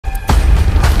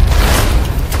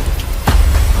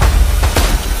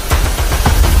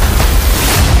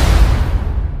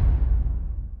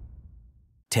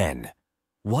10.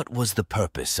 What was the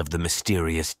purpose of the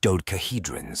mysterious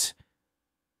dodecahedrons?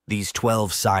 These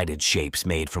 12-sided shapes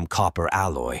made from copper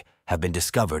alloy have been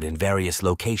discovered in various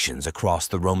locations across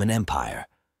the Roman Empire.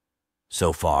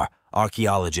 So far,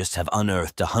 archaeologists have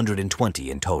unearthed 120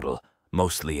 in total,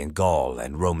 mostly in Gaul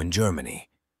and Roman Germany.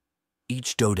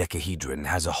 Each dodecahedron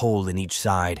has a hole in each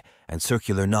side and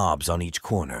circular knobs on each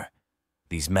corner.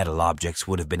 These metal objects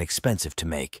would have been expensive to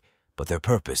make, but their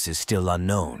purpose is still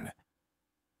unknown.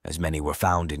 As many were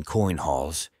found in coin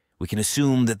halls, we can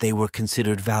assume that they were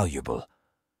considered valuable,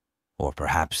 or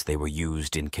perhaps they were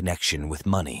used in connection with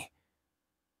money.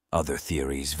 Other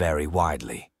theories vary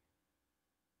widely.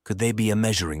 Could they be a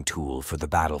measuring tool for the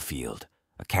battlefield,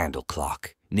 a candle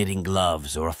clock, knitting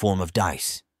gloves, or a form of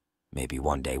dice? Maybe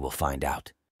one day we'll find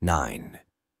out. 9.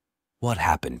 What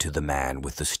happened to the man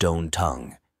with the stone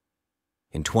tongue?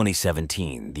 In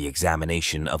 2017, the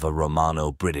examination of a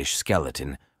Romano-British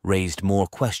skeleton raised more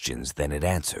questions than it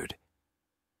answered.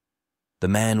 The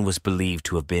man was believed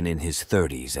to have been in his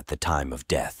 30s at the time of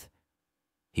death.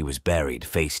 He was buried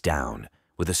face down,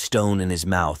 with a stone in his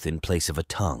mouth in place of a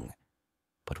tongue.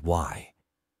 But why?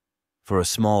 For a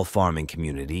small farming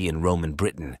community in Roman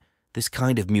Britain, this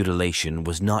kind of mutilation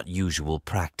was not usual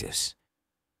practice.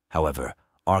 However,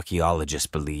 archaeologists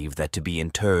believe that to be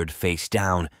interred face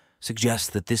down suggests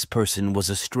that this person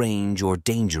was a strange or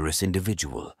dangerous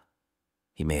individual.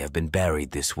 He may have been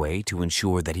buried this way to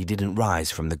ensure that he didn't rise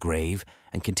from the grave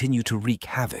and continue to wreak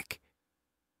havoc.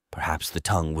 Perhaps the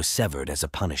tongue was severed as a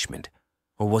punishment,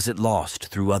 or was it lost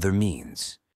through other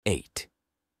means? 8.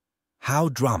 How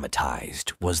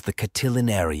dramatized was the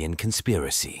Catilinarian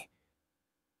conspiracy?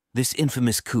 This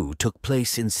infamous coup took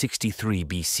place in 63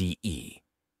 BCE.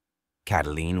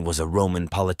 Catiline was a Roman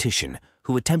politician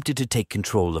who attempted to take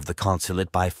control of the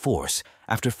consulate by force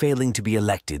after failing to be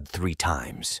elected 3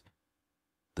 times.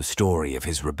 The story of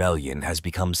his rebellion has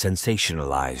become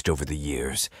sensationalized over the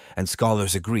years, and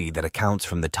scholars agree that accounts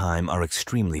from the time are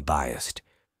extremely biased.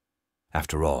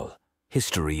 After all,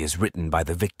 history is written by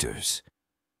the victors.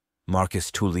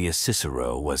 Marcus Tullius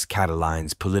Cicero was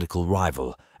Catiline's political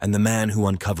rival and the man who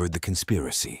uncovered the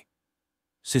conspiracy.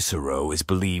 Cicero is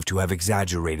believed to have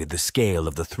exaggerated the scale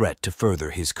of the threat to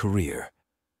further his career.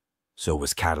 So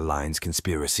was Catiline's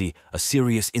conspiracy a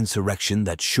serious insurrection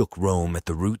that shook Rome at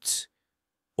the roots?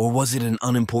 Or was it an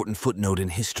unimportant footnote in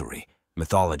history,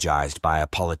 mythologized by a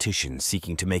politician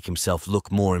seeking to make himself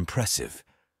look more impressive?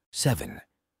 7.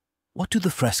 What do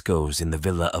the frescoes in the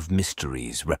Villa of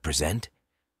Mysteries represent?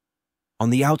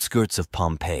 On the outskirts of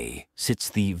Pompeii sits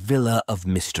the Villa of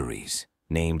Mysteries,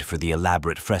 named for the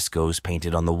elaborate frescoes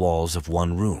painted on the walls of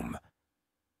one room.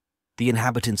 The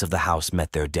inhabitants of the house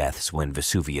met their deaths when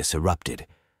Vesuvius erupted,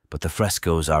 but the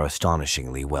frescoes are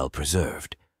astonishingly well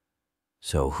preserved.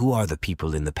 So who are the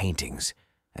people in the paintings,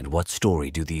 and what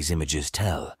story do these images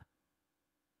tell?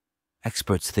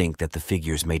 Experts think that the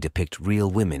figures may depict real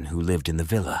women who lived in the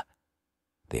villa.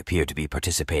 They appear to be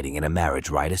participating in a marriage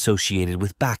rite associated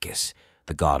with Bacchus,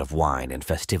 the god of wine and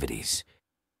festivities.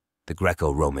 The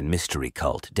Greco-Roman mystery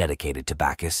cult dedicated to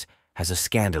Bacchus has a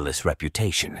scandalous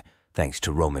reputation, thanks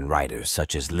to Roman writers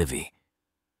such as Livy.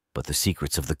 But the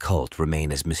secrets of the cult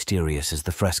remain as mysterious as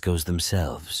the frescoes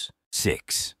themselves.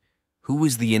 6. Who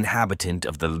is the inhabitant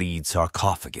of the Lead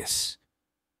Sarcophagus?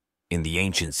 In the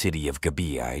ancient city of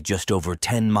Baiae, just over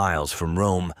 10 miles from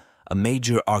Rome, a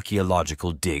major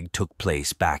archaeological dig took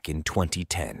place back in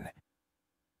 2010.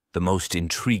 The most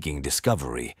intriguing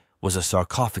discovery was a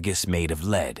sarcophagus made of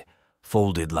lead,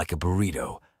 folded like a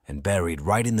burrito and buried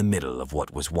right in the middle of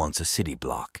what was once a city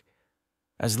block.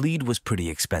 As lead was pretty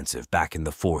expensive back in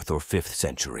the 4th or 5th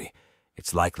century,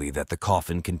 it's likely that the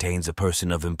coffin contains a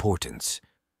person of importance.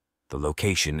 The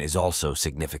location is also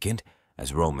significant,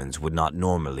 as Romans would not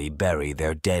normally bury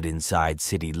their dead inside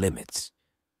city limits.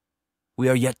 We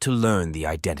are yet to learn the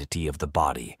identity of the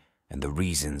body and the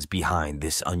reasons behind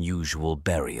this unusual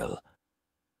burial.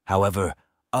 However,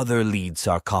 other lead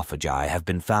sarcophagi have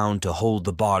been found to hold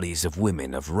the bodies of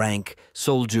women of rank,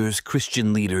 soldiers,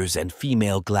 Christian leaders, and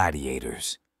female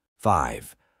gladiators.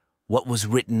 5. What was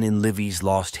written in Livy's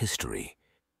lost history?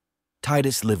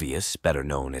 Titus Livius, better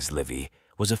known as Livy,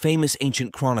 was a famous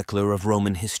ancient chronicler of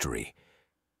Roman history.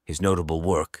 His notable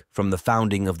work, From the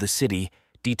Founding of the City,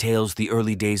 details the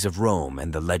early days of Rome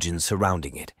and the legends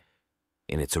surrounding it.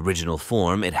 In its original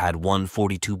form, it had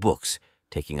 142 books,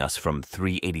 taking us from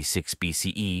 386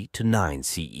 BCE to 9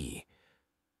 CE.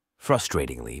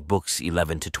 Frustratingly, books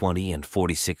 11 to 20 and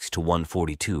 46 to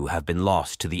 142 have been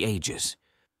lost to the ages.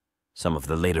 Some of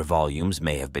the later volumes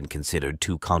may have been considered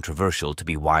too controversial to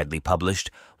be widely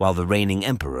published while the reigning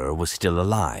emperor was still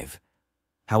alive.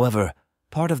 However,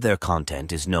 Part of their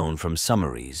content is known from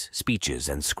summaries, speeches,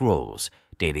 and scrolls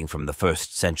dating from the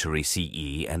 1st century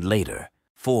CE and later.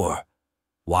 4.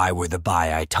 Why were the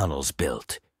Baiae tunnels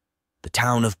built? The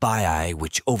town of Baiae,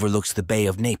 which overlooks the Bay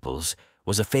of Naples,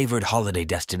 was a favored holiday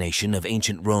destination of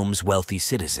ancient Rome's wealthy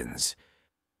citizens.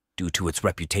 Due to its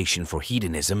reputation for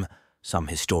hedonism, some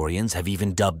historians have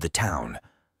even dubbed the town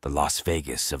the Las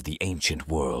Vegas of the ancient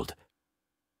world.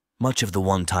 Much of the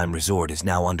one-time resort is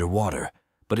now underwater,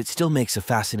 but it still makes a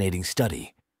fascinating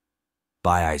study.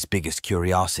 Baiae's biggest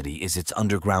curiosity is its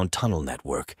underground tunnel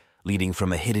network leading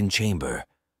from a hidden chamber.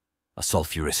 A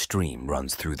sulfurous stream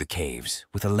runs through the caves,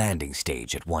 with a landing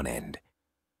stage at one end.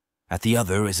 At the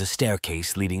other is a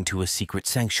staircase leading to a secret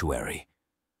sanctuary.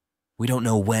 We don't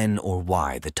know when or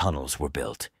why the tunnels were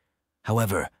built.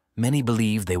 However, many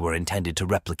believe they were intended to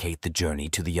replicate the journey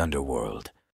to the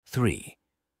underworld. 3.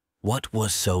 What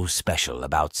was so special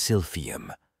about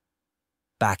Silphium?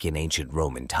 Back in ancient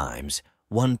Roman times,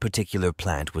 one particular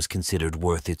plant was considered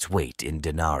worth its weight in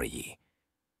denarii.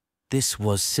 This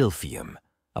was Silphium,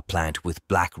 a plant with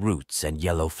black roots and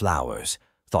yellow flowers,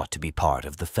 thought to be part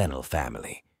of the fennel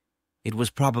family. It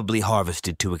was probably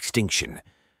harvested to extinction,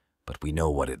 but we know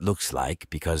what it looks like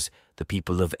because the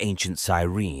people of ancient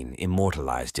Cyrene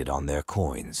immortalized it on their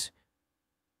coins.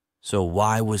 So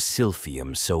why was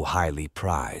Silphium so highly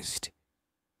prized?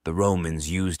 The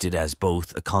Romans used it as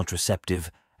both a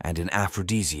contraceptive and an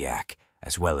aphrodisiac,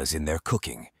 as well as in their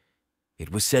cooking.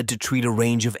 It was said to treat a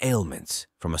range of ailments,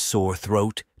 from a sore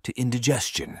throat to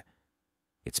indigestion.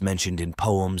 It's mentioned in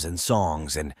poems and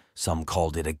songs, and some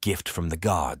called it a gift from the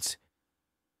gods.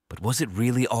 But was it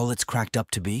really all it's cracked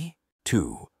up to be?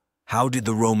 2. How did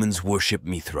the Romans worship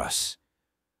Mithras?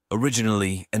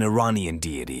 Originally an Iranian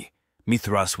deity,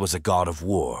 Mithras was a god of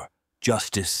war,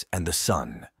 justice, and the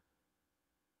sun.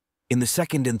 In the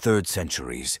 2nd and 3rd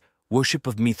centuries, worship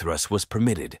of Mithras was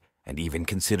permitted and even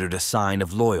considered a sign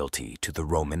of loyalty to the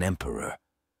Roman emperor.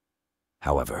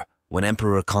 However, when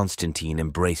Emperor Constantine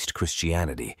embraced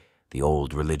Christianity, the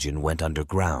old religion went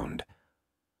underground.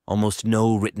 Almost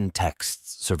no written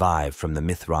texts survive from the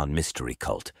Mithran mystery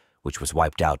cult, which was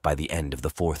wiped out by the end of the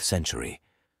 4th century.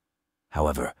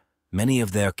 However, many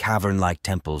of their cavern-like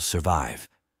temples survive.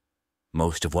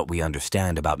 Most of what we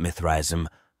understand about Mithraism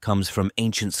comes from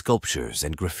ancient sculptures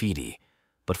and graffiti,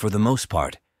 but for the most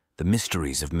part, the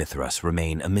mysteries of Mithras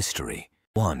remain a mystery.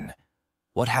 1.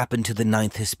 What happened to the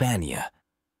 9th Hispania?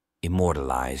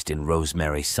 Immortalized in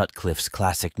Rosemary Sutcliffe's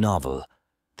classic novel,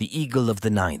 The Eagle of the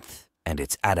Ninth and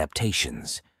its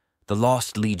adaptations, the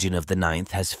Lost Legion of the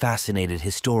Ninth has fascinated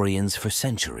historians for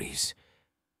centuries.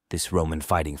 This Roman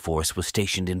fighting force was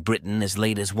stationed in Britain as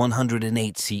late as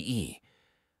 108 CE.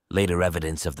 Later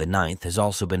evidence of the Ninth has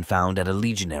also been found at a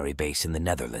legionary base in the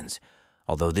Netherlands,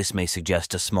 although this may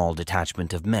suggest a small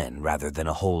detachment of men rather than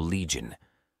a whole legion.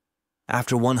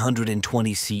 After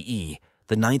 120 CE,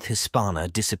 the 9th Hispana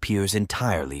disappears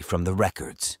entirely from the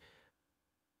records.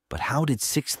 But how did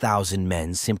 6,000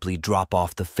 men simply drop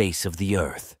off the face of the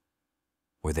earth?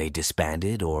 Were they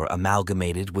disbanded or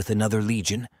amalgamated with another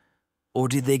legion? Or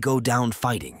did they go down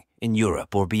fighting in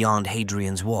Europe or beyond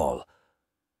Hadrian's Wall?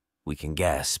 We can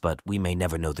guess, but we may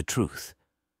never know the truth.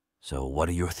 So what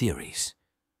are your theories?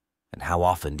 And how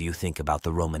often do you think about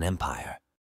the Roman Empire?